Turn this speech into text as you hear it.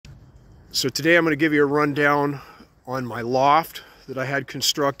So today I'm going to give you a rundown on my loft that I had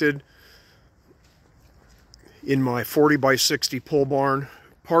constructed in my 40 by 60 pole barn.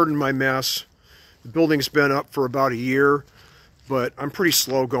 Pardon my mess. The building's been up for about a year, but I'm pretty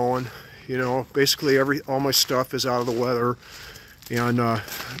slow going. You know, basically all my stuff is out of the weather, and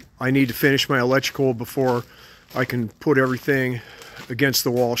I need to finish my electrical before I can put everything against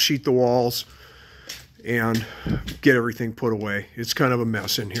the wall, sheet the walls, and get everything put away. It's kind of a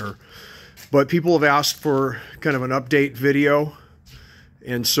mess in here. But people have asked for kind of an update video,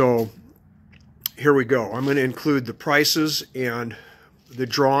 and so here we go. I'm going to include the prices and the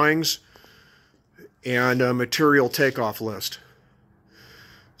drawings and a material takeoff list.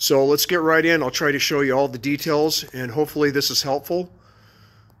 So let's get right in. I'll try to show you all the details, and hopefully this is helpful.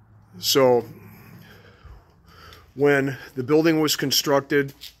 So when the building was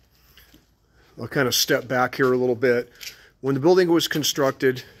constructed, I'll kind of step back here a little bit. When the building was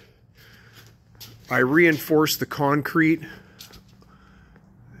constructed, I reinforced the concrete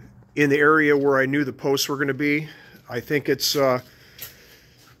in the area where I knew the posts were going to be. I think I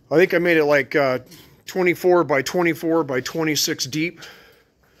made it like 24 by 24 by 26 deep.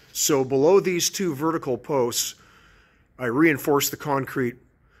 So below these two vertical posts, I reinforced the concrete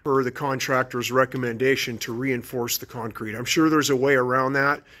per the contractor's recommendation to reinforce the concrete. I'm sure there's a way around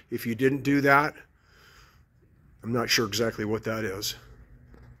that. If you didn't do that, I'm not sure exactly what that is.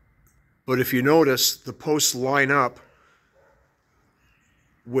 But if you notice, the posts line up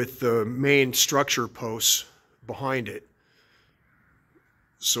with the main structure posts behind it,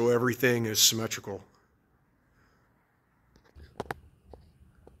 so everything is symmetrical.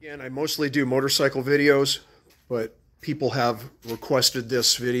 Again, I mostly do motorcycle videos, but people have requested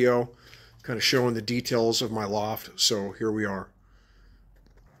this video kind of showing the details of my loft, so here we are.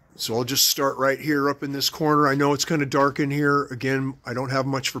 So I'll just start right here up in this corner. I know it's kind of dark in here. Again, I don't have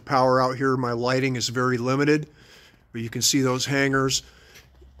much for power out here. My lighting is very limited, but you can see those hangers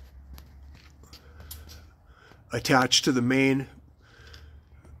attached to the main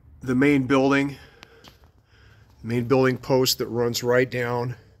building post that runs right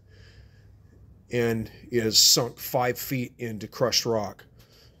down and is sunk 5 feet into crushed rock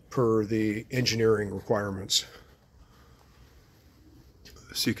per the engineering requirements.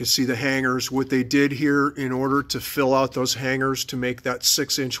 So you can see the hangers. What they did here in order to fill out those hangers to make that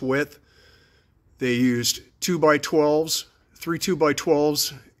 6-inch width, they used 2x12s, 3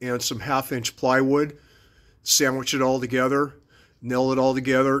 2x12s, and some 1/2-inch plywood, sandwich it all together, nail it all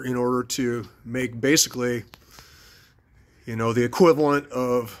together in order to make basically, you know, the equivalent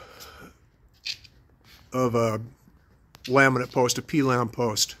of a laminate post, a P-lam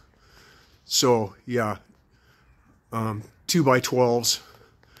post. So yeah, 2x12s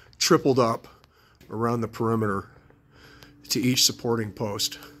tripled up around the perimeter to each supporting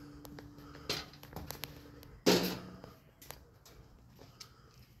post.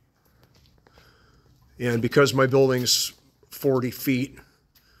 And because my building's 40 feet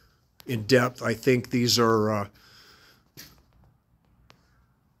in depth, I think these are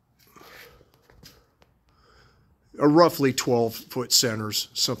roughly 12-foot centers,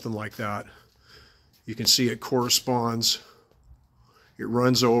 something like that. You can see it corresponds. It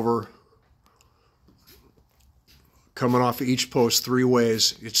runs over, coming off of each post 3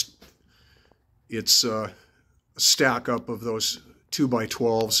 ways. It's a stack up of those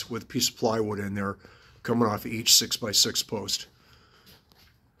 2x12s with a piece of plywood in there, coming off of each 6x6 post.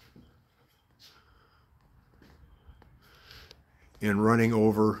 And running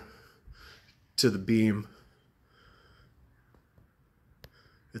over to the beam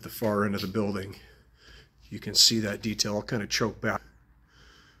at the far end of the building. You can see that detail. I'll kind of choke back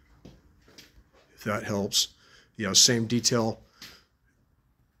if that helps. Yeah, same detail,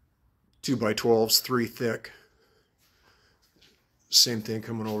 2x12s, 3 thick. Same thing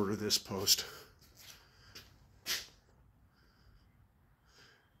coming over to this post.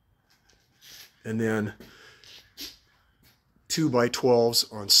 And then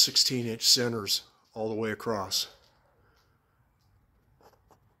 2x12s on 16-inch centers all the way across.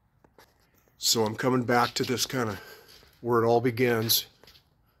 So I'm coming back to this kind of where it all begins.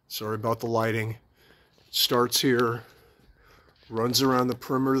 Sorry about the lighting. It starts here, runs around the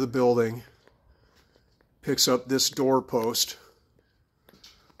perimeter of the building, picks up this door post.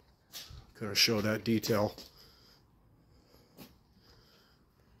 Kind of show that detail.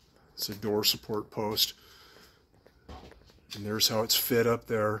 It's a door support post. And there's how it's fit up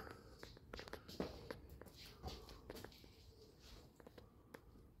there.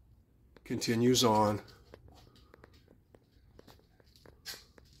 Continues on.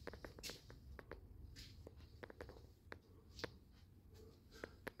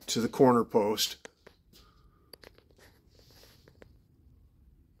 to the corner post.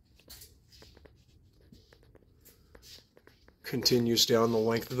 Continues down the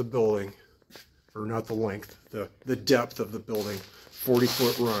length of the building, or not the length, the depth of the building,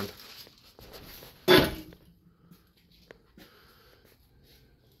 40-foot run.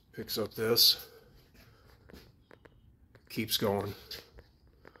 Picks up this, keeps going.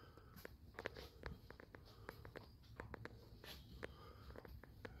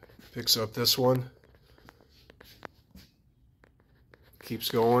 Picks up this one, keeps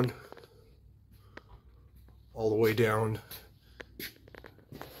going, all the way down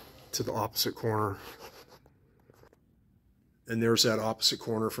to the opposite corner. And there's that opposite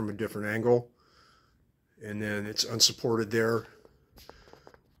corner from a different angle. And then it's unsupported there.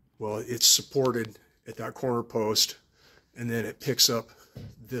 Well, it's supported at that corner post, and then it picks up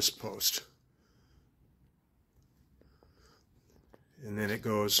this post. And then it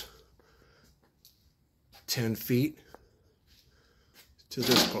goes 10 feet to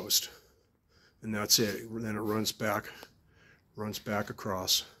this post. And that's it. Then it runs back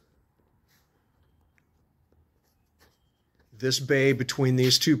across. This bay between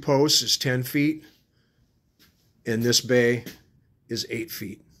these two posts is 10 feet, and this bay is 8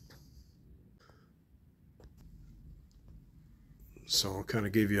 feet. So I'll kind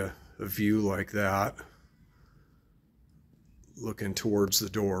of give you a view like that, looking towards the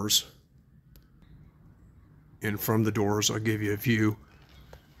doors. And from the doors, I'll give you a view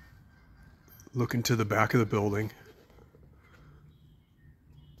looking to the back of the building.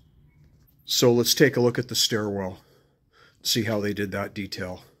 So let's take a look at the stairwell. See how they did that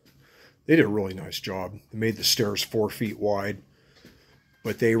detail. They did a really nice job. They made the stairs 4 feet wide,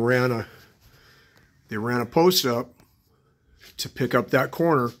 but they ran a post up to pick up that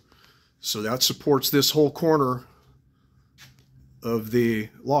corner, so that supports this whole corner of the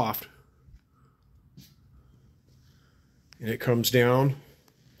loft. And it comes down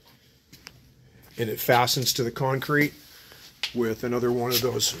and it fastens to the concrete with another one of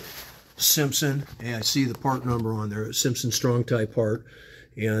those Simpson, and I see the part number on there, Simpson strong tie part,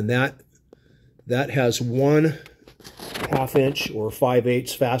 and that has 1/2 inch or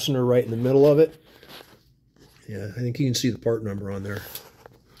 5/8 fastener right in the middle of it. Yeah, I think you can see the part number on there,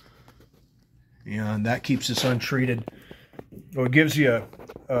 and that keeps this untreated. Well, it gives you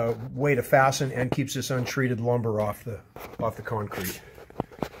a way to fasten and keeps this untreated lumber off the concrete.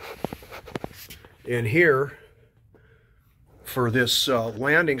 And here, for this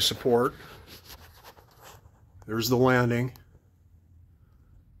landing support, there's the landing.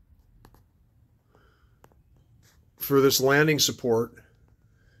 For this landing support,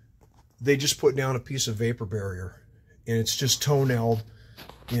 they just put down a piece of vapor barrier, and it's just toe-nailed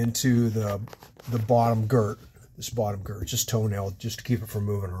into the bottom girt. This bottom girt, just toe-nailed, just to keep it from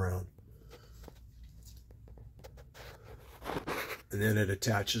moving around. And then it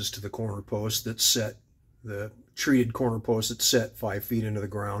attaches to the corner post that's set, the treated corner post that's set 5 feet into the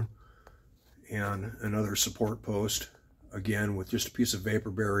ground, and another support post, again with just a piece of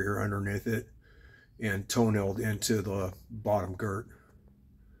vapor barrier underneath it and toe-nailed into the bottom girt.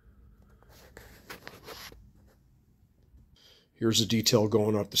 Here's the detail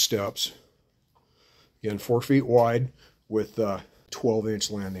going up the steps. Again, 4 feet wide with 12-inch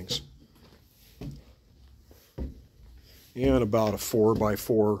landings. And about a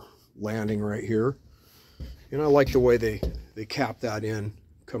 4x4 landing right here. And I like the way they cap that in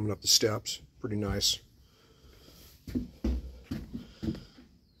coming up the steps. Pretty nice.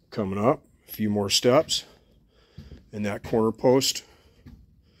 Coming up, a few more steps. And that corner post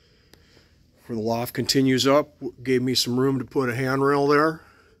for the loft continues up. Gave me some room to put a handrail there.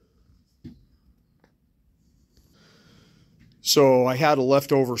 So I had a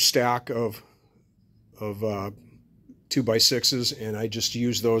leftover stack of 2x6s, and I just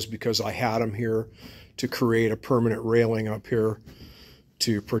used those because I had them here to create a permanent railing up here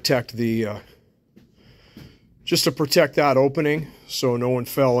to protect the just to protect that opening so no one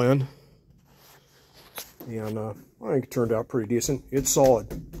fell in. And I think it turned out pretty decent. It's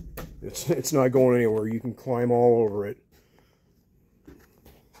solid. It's not going anywhere. You can climb all over it.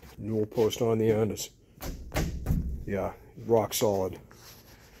 Newel post on the end is, yeah, rock solid.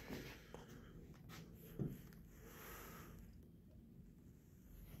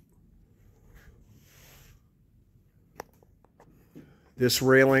 This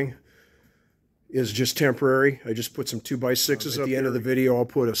railing is just temporary. I just put some 2x6s up. At the end of the video, I'll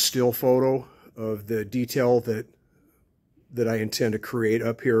put a still photo of the detail that I intend to create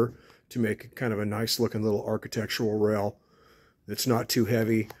up here to make kind of a nice looking little architectural rail that's not too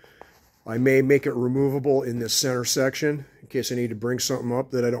heavy. I may make it removable in this center section in case I need to bring something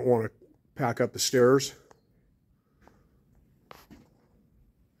up that I don't want to pack up the stairs.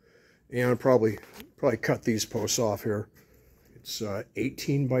 And I'll probably cut these posts off here. It's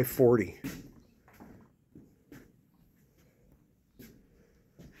 18 by 40.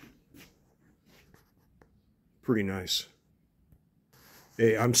 Pretty nice.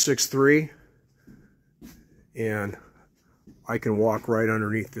 Hey, I'm 6'3", and I can walk right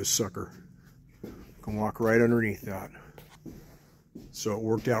underneath this sucker. I can walk right underneath that. So it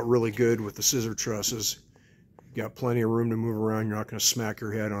worked out really good with the scissor trusses. You got plenty of room to move around. You're not going to smack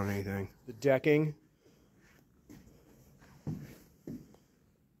your head on anything. The decking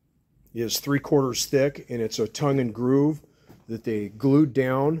is 3/4 thick, and it's a tongue and groove that they glued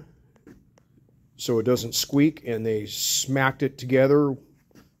down so it doesn't squeak, and they smacked it together,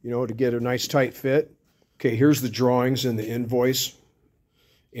 you know, to get a nice tight fit. Okay, here's the drawings and the invoice,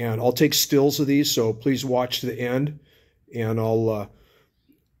 and I'll take stills of these, so please watch to the end, and I'll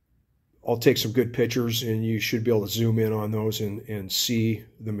take some good pictures, and you should be able to zoom in on those and see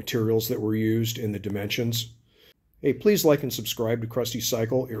the materials that were used and the dimensions. Hey, please like and subscribe to Krusty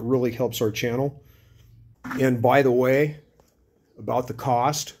Cycle. It really helps our channel. And by the way, about the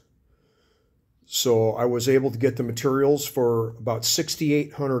cost, so I was able to get the materials for about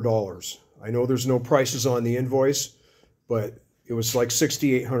 $6,800. I know there's no prices on the invoice, but it was like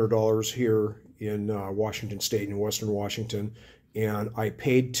 $6,800 here in Washington State, in Western Washington. And I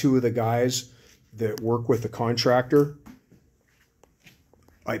paid 2 of the guys that work with the contractor.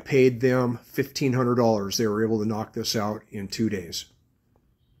 I paid them $1,500. They were able to knock this out in 2 days.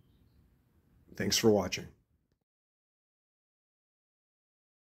 Thanks for watching.